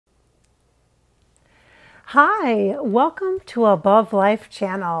Hi, welcome to Above Life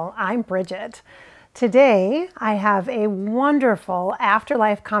channel. I'm Bridget. Today I have a wonderful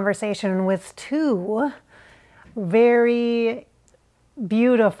afterlife conversation with two very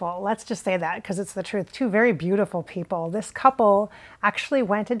beautiful, let's just say that because it's the truth, two very beautiful people. This couple actually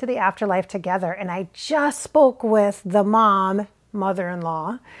went into the afterlife together, and I just spoke with the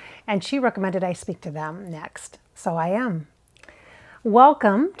mother-in-law, and she recommended I speak to them next. So I am.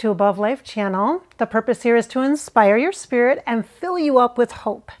 Welcome to Above Life channel. The purpose here is to inspire your spirit and fill you up with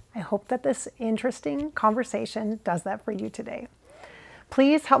hope. I hope that this interesting conversation does that for you today.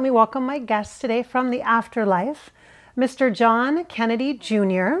 Please help me welcome my guests today from the afterlife, Mr. John Kennedy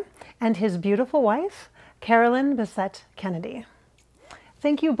Jr. and his beautiful wife, Carolyn Bessette Kennedy.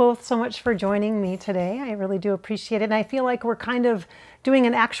 Thank you both so much for joining me today. I really do appreciate it. And I feel like we're kind of doing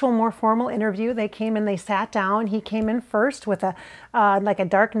an actual more formal interview. They came and they sat down. He came in first with like a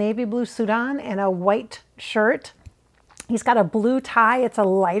dark navy blue suit on and a white shirt. He's got a blue tie. It's a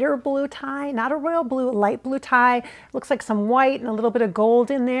lighter blue tie, not a royal blue, light blue tie. Looks like some white and a little bit of gold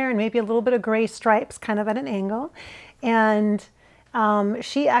in there and maybe a little bit of gray stripes kind of at an angle. And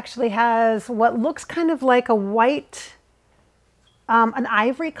she actually has what looks kind of like a white, an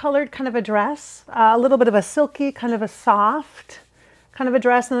ivory colored kind of a dress, a little bit of a silky, kind of a soft kind of a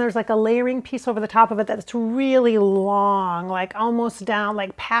dress. And then there's like a layering piece over the top of it that's really long, like almost down,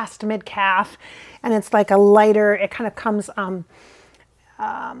 like past mid-calf. And it's like a lighter, it kind of comes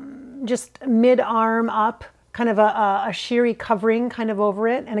just mid-arm up, kind of a sheery covering kind of over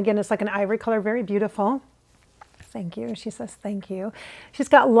it. And again, it's like an ivory color, very beautiful. Thank you. She says, thank you. She's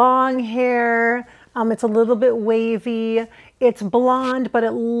got long hair. It's a little bit wavy. It's blonde, but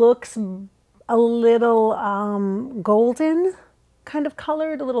it looks a little golden kind of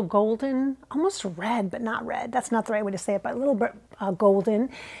colored, a little golden, almost red, but not red. That's not the right way to say it, but a little bit golden.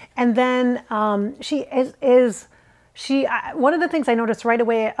 And then she one of the things I noticed right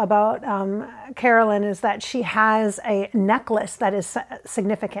away about Carolyn is that she has a necklace that is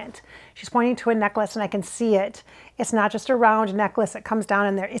significant. She's pointing to a necklace and I can see it. It's not just a round necklace. It comes down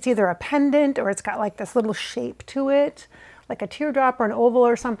in there. It's either a pendant or it's got like this little shape to it, like a teardrop or an oval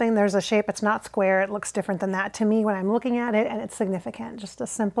or something. There's a shape. It's not square. It looks different than that to me when I'm looking at it, and it's significant. Just a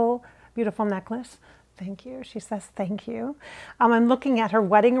simple, beautiful necklace. Thank you. She says, thank you. I'm looking at her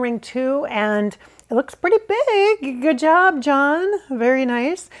wedding ring too, and it looks pretty big. Good job, John. Very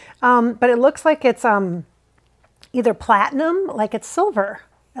nice. But it looks like it's either platinum, like it's silver.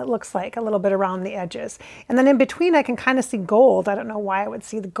 It looks like a little bit around the edges. And then in between, I can kind of see gold. I don't know why I would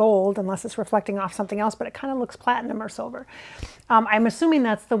see the gold unless it's reflecting off something else, but it kind of looks platinum or silver. I'm assuming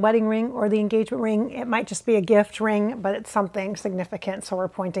that's the wedding ring or the engagement ring. It might just be a gift ring, but it's something significant. So we're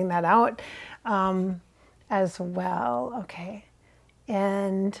pointing that out as well. Okay.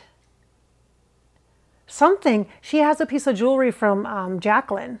 And something, she has a piece of jewelry from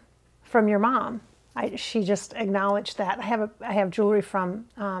Jacqueline, from your mom. She just acknowledged that. I have jewelry from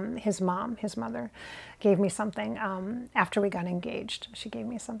his mom. His mother gave me something after we got engaged. She gave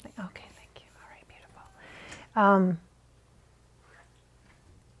me something. Okay, thank you. All right, beautiful.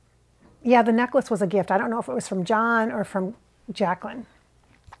 Yeah, the necklace was a gift. I don't know if it was from John or from Jacqueline.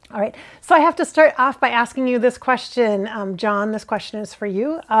 All right, so I have to start off by asking you this question. John, this question is for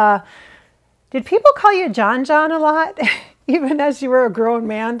you. Did people call you John John a lot? Even as you were a grown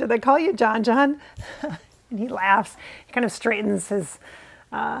man, did they call you John John? And he laughs. He kind of straightens his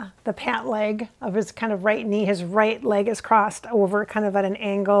the pant leg of his kind of right knee. His right leg is crossed over kind of at an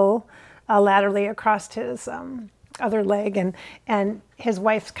angle laterally across his other leg. And his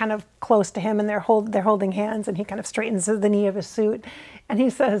wife's kind of close to him, and they're holding hands, and he kind of straightens the knee of his suit. And he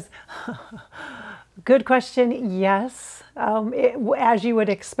says, good question, yes, as you would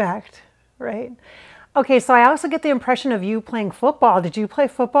expect, right? Okay, so I also get the impression of you playing football. Did you play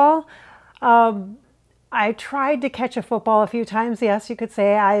football? I tried to catch a football a few times. Yes, you could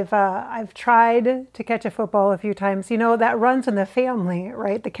say I've tried to catch a football a few times. You know, that runs in the family,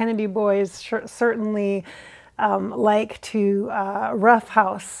 right? The Kennedy boys certainly like to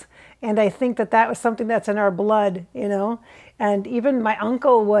roughhouse. And I think that was something that's in our blood, you know. And even my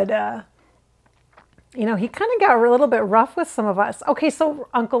uncle would... you know, he kind of got a little bit rough with some of us. Okay, so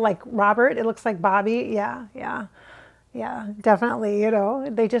Uncle like Robert, it looks like Bobby. Yeah, definitely, you know.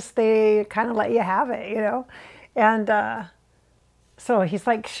 They kind of let you have it, you know. And so he's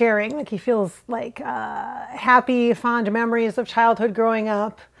like sharing, like he feels like happy, fond memories of childhood growing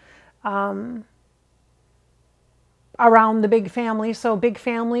up around the big family. So big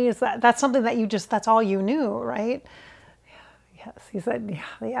family, that's something that that's all you knew, right? Yes, he said,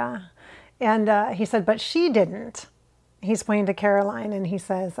 yeah. And he said, but she didn't. He's pointing to Caroline, and he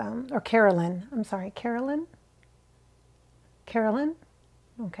says, or Carolyn, I'm sorry, Carolyn? Carolyn?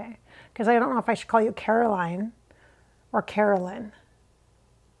 Okay. Because I don't know if I should call you Caroline or Carolyn.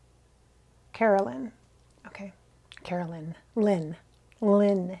 Carolyn. Okay. Carolyn. Lynn.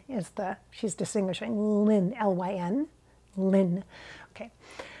 Lynn is she's distinguishing. Lynn, L-Y-N. Lynn. Okay.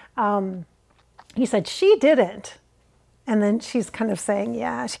 He said, she didn't. And then she's kind of saying,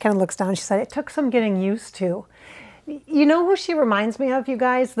 yeah, she kind of looks down. She said, it took some getting used to. You know who she reminds me of, you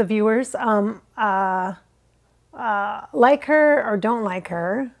guys, the viewers? Like her or don't like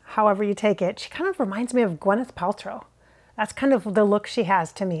her, however you take it, she kind of reminds me of Gwyneth Paltrow. That's kind of the look she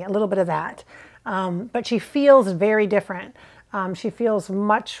has to me, a little bit of that. But she feels very different. She feels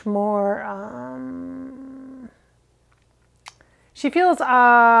much more, she feels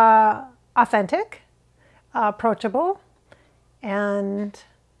authentic, approachable, and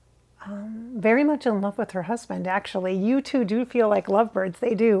very much in love with her husband, actually. You two do feel like lovebirds.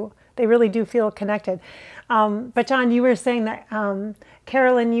 They do. They really do feel connected. But John, you were saying that,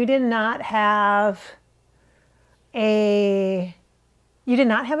 Carolyn, you did not have a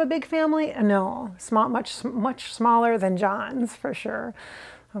big family? No, much smaller than John's, for sure.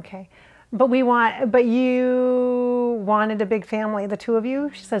 Okay. But you wanted a big family, the two of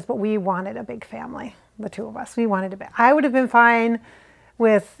you? She says, but we wanted a big family, the two of us. We wanted I would have been fine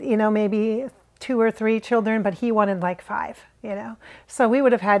with, maybe 2 or 3 children, but he wanted like 5, So we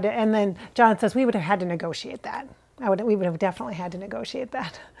would have had to, and then John says we would have had to negotiate that. We would have definitely had to negotiate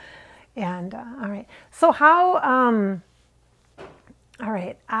that. And, all right. So how, all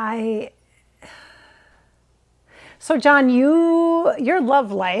right, so John, your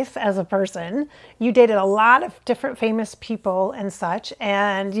love life as a person, you dated a lot of different famous people and such,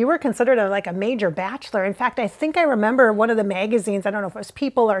 and you were considered like a major bachelor. In fact, I think I remember one of the magazines, I don't know if it was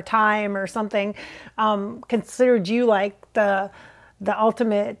People or Time or something, considered you like the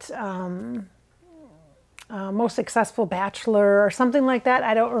ultimate most successful bachelor or something like that.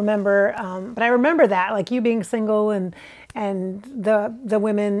 I don't remember, but I remember that, like you being single and the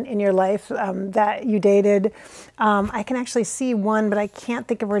women in your life that you dated. I can actually see one, but I can't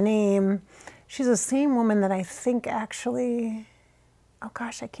think of her name. She's the same woman that I think actually, oh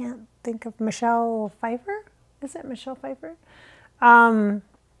gosh, I can't think of, Michelle Pfeiffer? Is it Michelle Pfeiffer?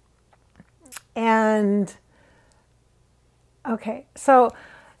 And, okay, so,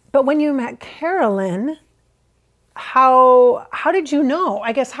 but when you met Carolyn, how did you know?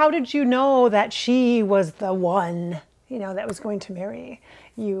 I guess, how did you know that she was the one, that was going to marry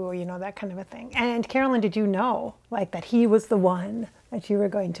you, or, that kind of a thing? And Carolyn, did you know, like, that he was the one that you were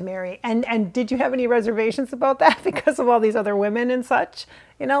going to marry? And did you have any reservations about that because of all these other women and such?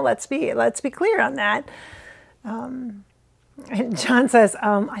 Let's be clear on that. And John says,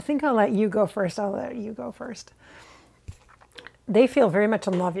 I think I'll let you go first. I'll let you go first. They feel very much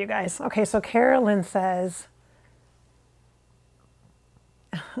in love, you guys. Okay, so Carolyn says,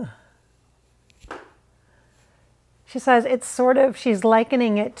 she says it's sort of, she's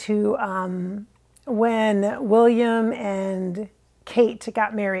likening it to when William and Kate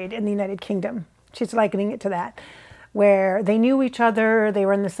got married in the United Kingdom. She's likening it to that, where they knew each other, they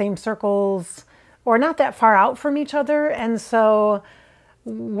were in the same circles, or not that far out from each other. And so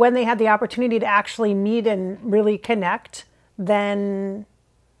when they had the opportunity to actually meet and really connect, then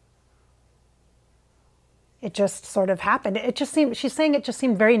it just sort of happened. It just seemed, she's saying it just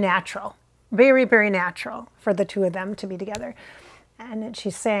seemed very natural, very, very natural for the two of them to be together. And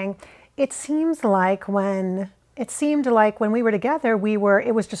she's saying, it seemed like when we were together,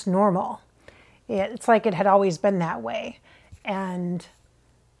 it was just normal. It's like it had always been that way. And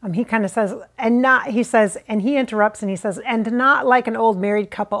he kind of says, and he interrupts and he says, and not like an old married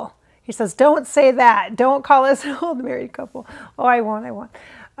couple. He says, don't say that. Don't call us an old married couple. Oh, I won't.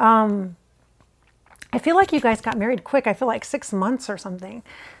 I feel like you guys got married quick. I feel like 6 months or something.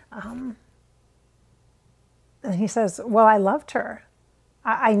 And he says, well, I loved her.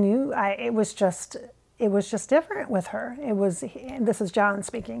 I knew it was just different with her. This is John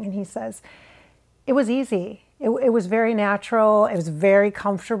speaking, and he says, it was easy. It was very natural. It was very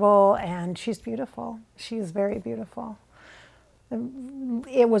comfortable, and she's beautiful. She's very beautiful.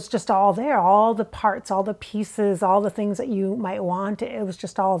 It was just all there, all the parts, all the pieces, all the things that you might want. It was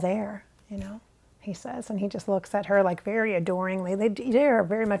just all there, he says, and he just looks at her like very adoringly. They are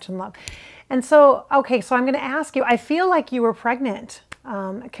very much in love. And so, okay, so I'm going to ask you, I feel like you were pregnant,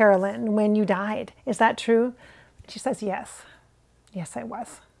 Carolyn, when you died. Is that true? She says, yes. Yes, I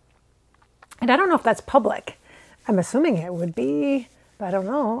was. And I don't know if that's public. I'm assuming it would be, but I don't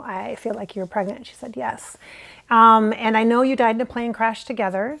know. I feel like you were pregnant. She said, yes. And I know you died in a plane crash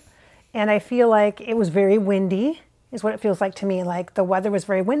together. And I feel like it was very windy. is what it feels like to me. Like the weather was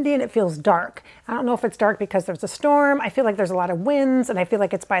very windy and it feels dark. I don't know if it's dark because there's a storm. I feel like there's a lot of winds and I feel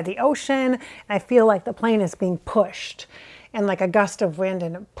like it's by the ocean. And I feel like the plane is being pushed and like a gust of wind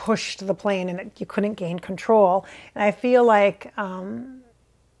and it pushed the plane and you couldn't gain control. And I feel like,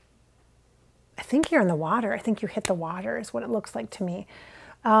 I think you're in the water. I think you hit the water is what it looks like to me.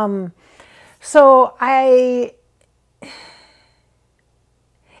 So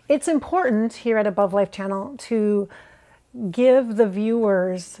it's important here at Above Life Channel to give the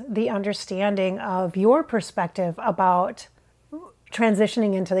viewers the understanding of your perspective about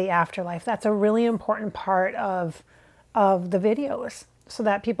transitioning into the afterlife. That's a really important part of the videos so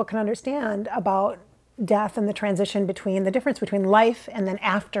that people can understand about death and the transition between the difference between life and then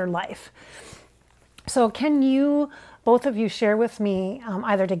afterlife. So can you, both of you, share with me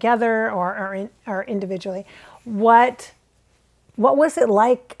either together or individually, what was it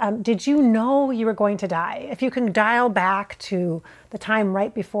like? Did you know you were going to die? If you can dial back to the time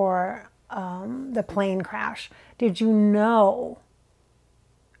right before the plane crash, did you know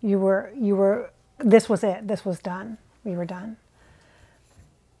you were, this was it, this was done, we were done?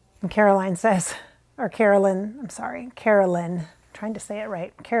 And Caroline says, or Carolyn, I'm sorry, Carolyn, I'm trying to say it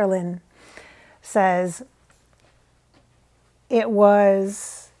right, Carolyn says, there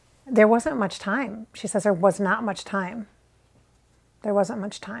wasn't much time. She says there was not much time. There wasn't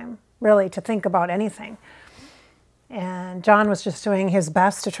much time, really, to think about anything. And John was just doing his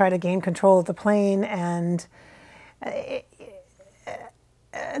best to try to gain control of the plane, and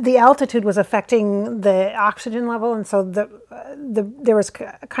the altitude was affecting the oxygen level, and so there was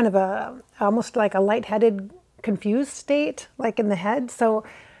kind of almost like a lightheaded, confused state, like in the head. So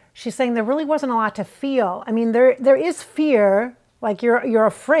she's saying there really wasn't a lot to feel. I mean, there is fear, like you're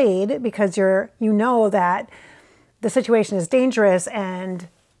afraid because you know that the situation is dangerous, and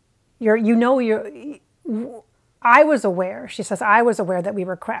I was aware, she says, I was aware that we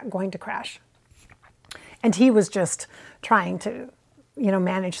were going to crash. And he was just trying to,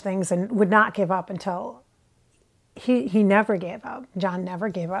 manage things and would not give up until he never gave up. John never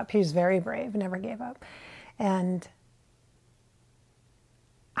gave up. He was very brave, never gave up. And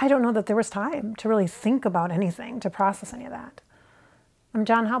I don't know that there was time to really think about anything, to process any of that.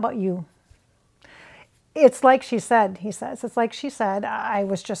 John, how about you? It's like she said, he says, it's like she said, I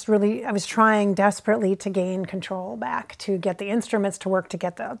was trying desperately to gain control back, to get the instruments to work, to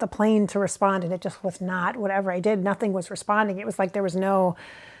get the plane to respond, and it just was not. Whatever I did, nothing was responding. It was like there was no,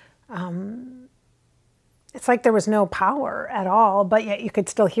 it's like there was no power at all, but yet you could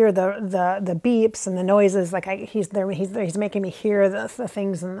still hear the beeps and the noises. Like he's making me hear the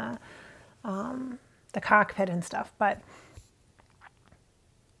things in the cockpit and stuff. But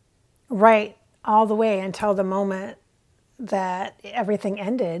right all the way until the moment that everything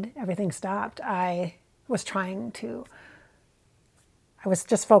ended, everything stopped, I was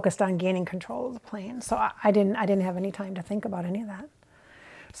just focused on gaining control of the plane. So I didn't have any time to think about any of that.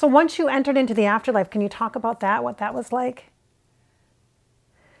 So once you entered into the afterlife, can you talk about that, what that was like?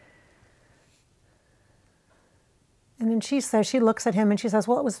 And then she looks at him and she says,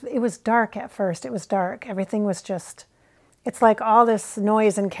 well, it was dark at first. It was dark. Everything was just, it's like all this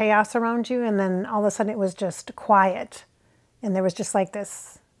noise and chaos around you, and then all of a sudden it was just quiet. And there was just like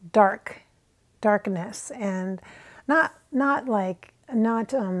this darkness, and not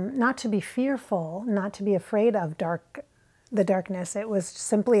to be fearful, not to be afraid of the darkness. It was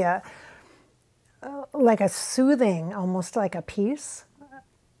simply like a soothing, almost like a peace.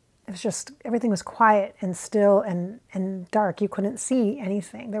 It was just, everything was quiet and still and dark. You couldn't see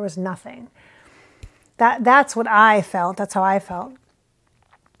anything. There was nothing. That's what I felt. That's how I felt.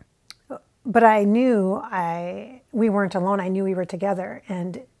 But I knew we weren't alone. I knew we were together,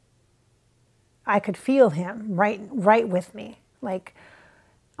 and I could feel him right with me, like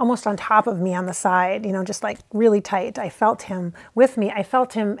almost on top of me on the side, just like really tight. I felt him with me. I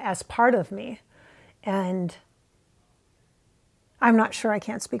felt him as part of me. And I'm not sure, I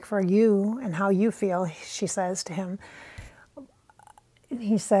can't speak for you and how you feel, she says to him.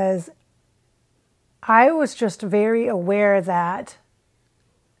 He says, I was just very aware that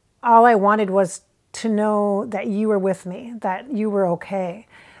all I wanted was to know that you were with me, that you were okay,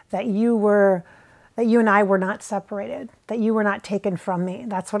 that you and I were not separated, that you were not taken from me.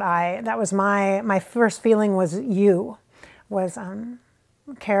 That was my first feeling was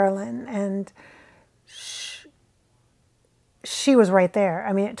Carolyn, and she was right there.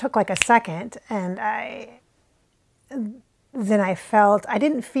 I mean, it took like a second, and then I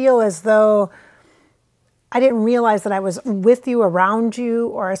didn't feel as though, I didn't realize that I was with you, around you,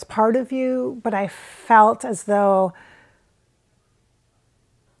 or as part of you, but I felt as though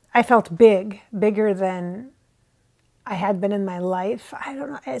I felt bigger than I had been in my life. I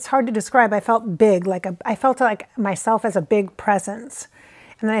don't know. It's hard to describe. I felt big, I felt like myself as a big presence.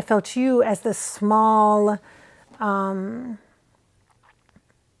 And then I felt you as this small,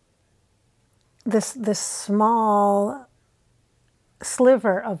 this small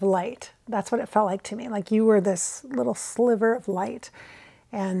sliver of light. That's what it felt like to me. Like you were this little sliver of light.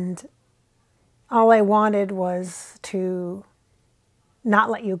 And all I wanted was to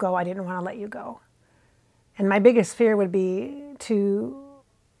not let you go. I didn't want to let you go. And my biggest fear would be to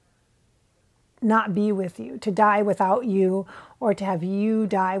not be with you, to die without you, or to have you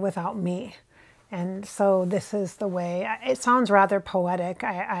die without me. And so this is the way. It sounds rather poetic,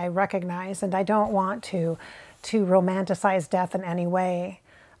 I recognize, and I don't want to romanticize death in any way,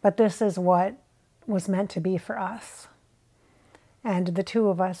 but this is what was meant to be for us. And the two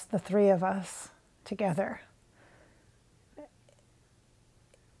of us, the three of us together.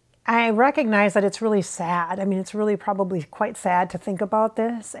 I recognize that it's really sad. I mean, it's really probably quite sad to think about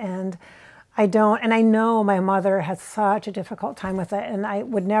this, and I know my mother had such a difficult time with it, and I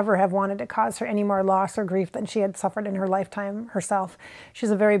would never have wanted to cause her any more loss or grief than she had suffered in her lifetime herself.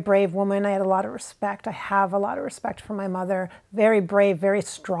 She's a very brave woman. I had a lot of respect. I have a lot of respect for my mother. Very brave, very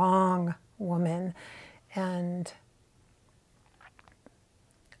strong woman. And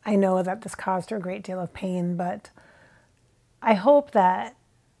I know that this caused her a great deal of pain, but I hope that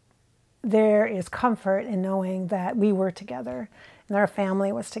there is comfort in knowing that we were together and our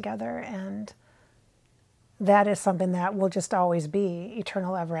family was together, and that is something that will just always be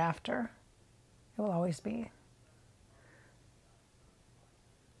eternal ever after. It will always be.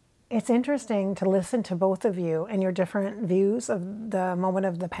 It's interesting to listen to both of you and your different views of the moment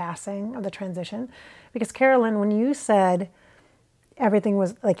of the passing, of the transition, because Carolyn, when you said everything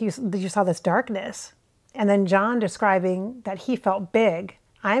was like you saw this darkness, and then John describing that he felt big,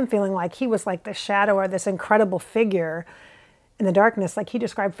 I'm feeling like he was like the shadow or this incredible figure in the darkness, like he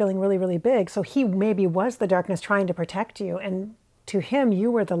described feeling really, really big. So he maybe was the darkness trying to protect you, and to him,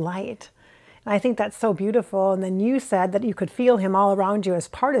 you were the light. And I think that's so beautiful. And then you said that you could feel him all around you as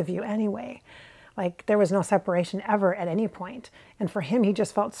part of you anyway. Like there was no separation ever at any point. And for him, he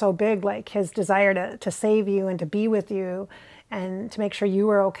just felt so big, like his desire to save you and to be with you and to make sure you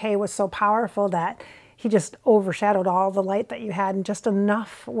were okay was so powerful that he just overshadowed all the light that you had, and just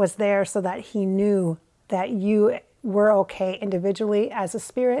enough was there so that he knew that you were okay individually as a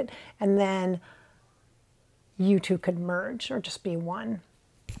spirit, and then you two could merge or just be one.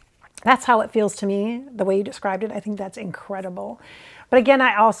 That's how it feels to me, the way you described it. I think that's incredible. But again,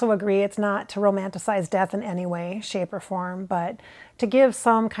 I also agree it's not to romanticize death in any way, shape, or form, but to give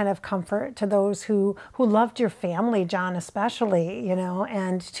some kind of comfort to those who loved your family, John especially, you know,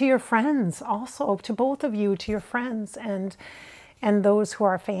 and to your friends also, to both of you, to your friends, and those who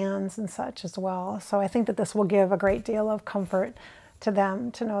are fans and such as well. So I think that this will give a great deal of comfort to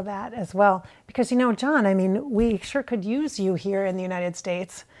them to know that as well. Because, you know, John, I mean, we sure could use you here in the United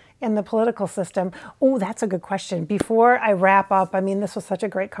States in the political system. Oh, that's a good question. Before I wrap up, I mean, this was such a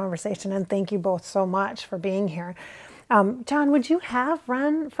great conversation, and thank you both so much for being here. John, would you have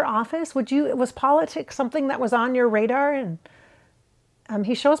run for office? Was politics something that was on your radar? And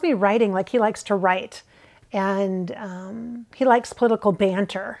he shows me writing, like he likes to write, and he likes political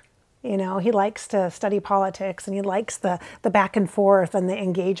banter. You know, he likes to study politics, and he likes the back and forth and the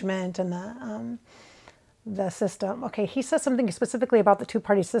engagement and the system. Okay, he says something specifically about the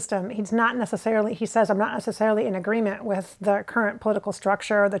two-party system. He says, I'm not necessarily in agreement with the current political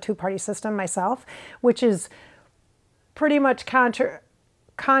structure or the two-party system myself, which is pretty much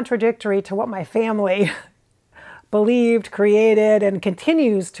contradictory to what my family believed, created, and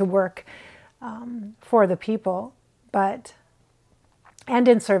continues to work for the people, and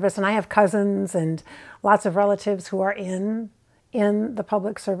in service. And I have cousins and lots of relatives who are in the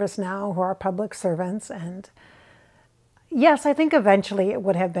public service now, who are public servants. And yes, I think eventually it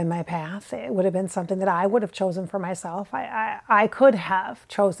would have been my path. It would have been something that I would have chosen for myself. I could have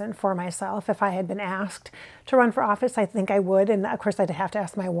chosen for myself if I had been asked to run for office. I think I would. And of course, I'd have to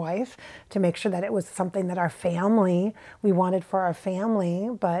ask my wife to make sure that it was something that we wanted for our family.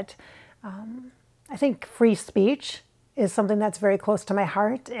 But I think free speech is something that's very close to my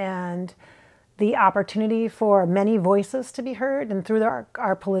heart, and the opportunity for many voices to be heard. And through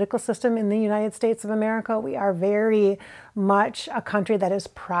our political system in the United States of America, we are very much a country that is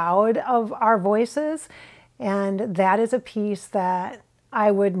proud of our voices. And that is a piece that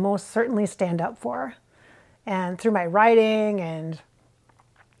I would most certainly stand up for. And through my writing and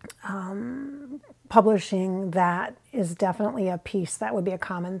publishing, that is definitely a piece that would be a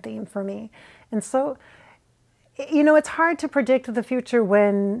common theme for me. And so, you know, it's hard to predict the future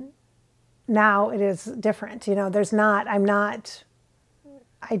when now it is different. You know,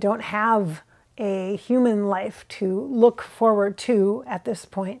 I don't have a human life to look forward to at this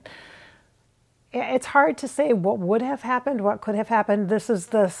point. It's hard to say what would have happened, what could have happened. This is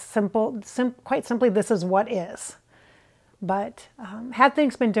the quite simply, this is what is. But had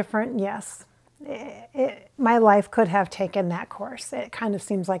things been different, yes, my life could have taken that course. It kind of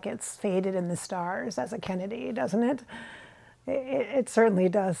seems like it's fated in the stars as a Kennedy, doesn't it? It certainly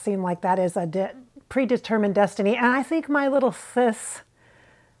does seem like that is a predetermined destiny. And I think my little sis,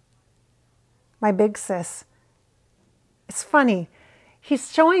 my big sis, it's funny.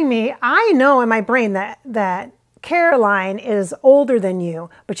 He's showing me, I know in my brain that Caroline is older than you,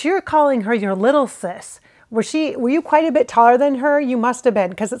 but you're calling her your little sis. Were you quite a bit taller than her? You must have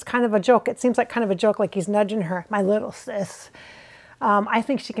been, because it's kind of a joke. It seems like kind of a joke, like he's nudging her, my little sis. I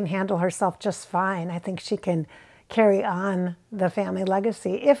think she can handle herself just fine. I think she can carry on the family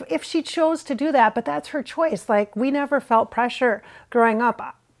legacy if she chose to do that, but that's her choice. Like, we never felt pressure growing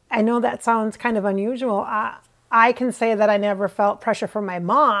up. I know that sounds kind of unusual. I can say that I never felt pressure from my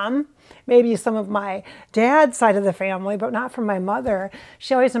mom, maybe some of my dad's side of the family, but not from my mother.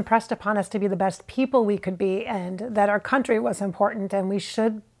 She always impressed upon us to be the best people we could be, and that our country was important and we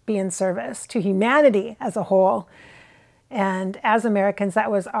should be in service to humanity as a whole. And as Americans, we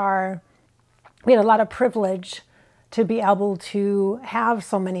had a lot of privilege to be able to have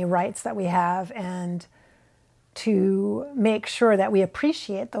so many rights that we have, and to make sure that we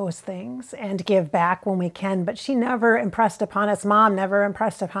appreciate those things and give back when we can. But she never impressed upon us, Mom never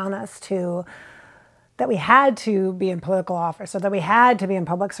impressed upon us that we had to be in political office or that we had to be in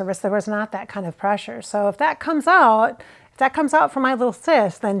public service. There was not that kind of pressure. So if that comes out from my little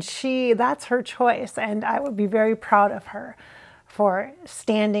sis, then that's her choice. And I would be very proud of her for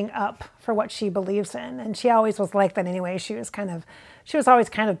standing up for what she believes in. And she always was like that anyway. She was always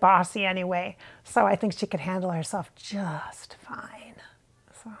kind of bossy anyway. So I think she could handle herself just fine.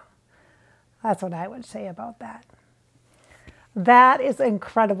 So that's what I would say about that. That is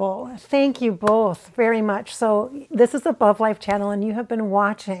incredible. Thank you both very much. So this is Above Life Channel, and you have been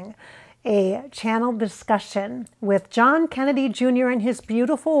watching a channel discussion with John Kennedy Jr. and his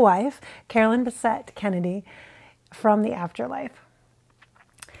beautiful wife, Carolyn Bessette Kennedy, from the afterlife.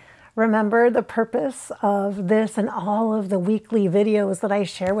 Remember, the purpose of this and all of the weekly videos that I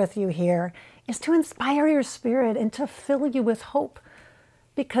share with you here is to inspire your spirit and to fill you with hope.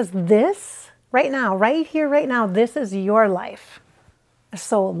 Because this, right now, right here, right now, this is your life.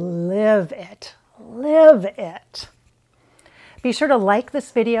 So live it. Live it. Be sure to like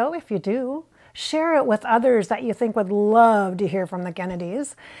this video if you do. Share it with others that you think would love to hear from the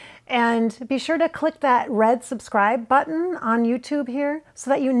Kennedys. And be sure to click that red subscribe button on YouTube here so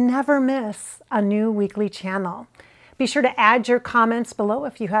that you never miss a new weekly channel. Be sure to add your comments below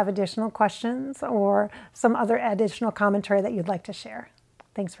if you have additional questions or some other additional commentary that you'd like to share.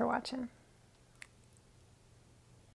 Thanks for watching.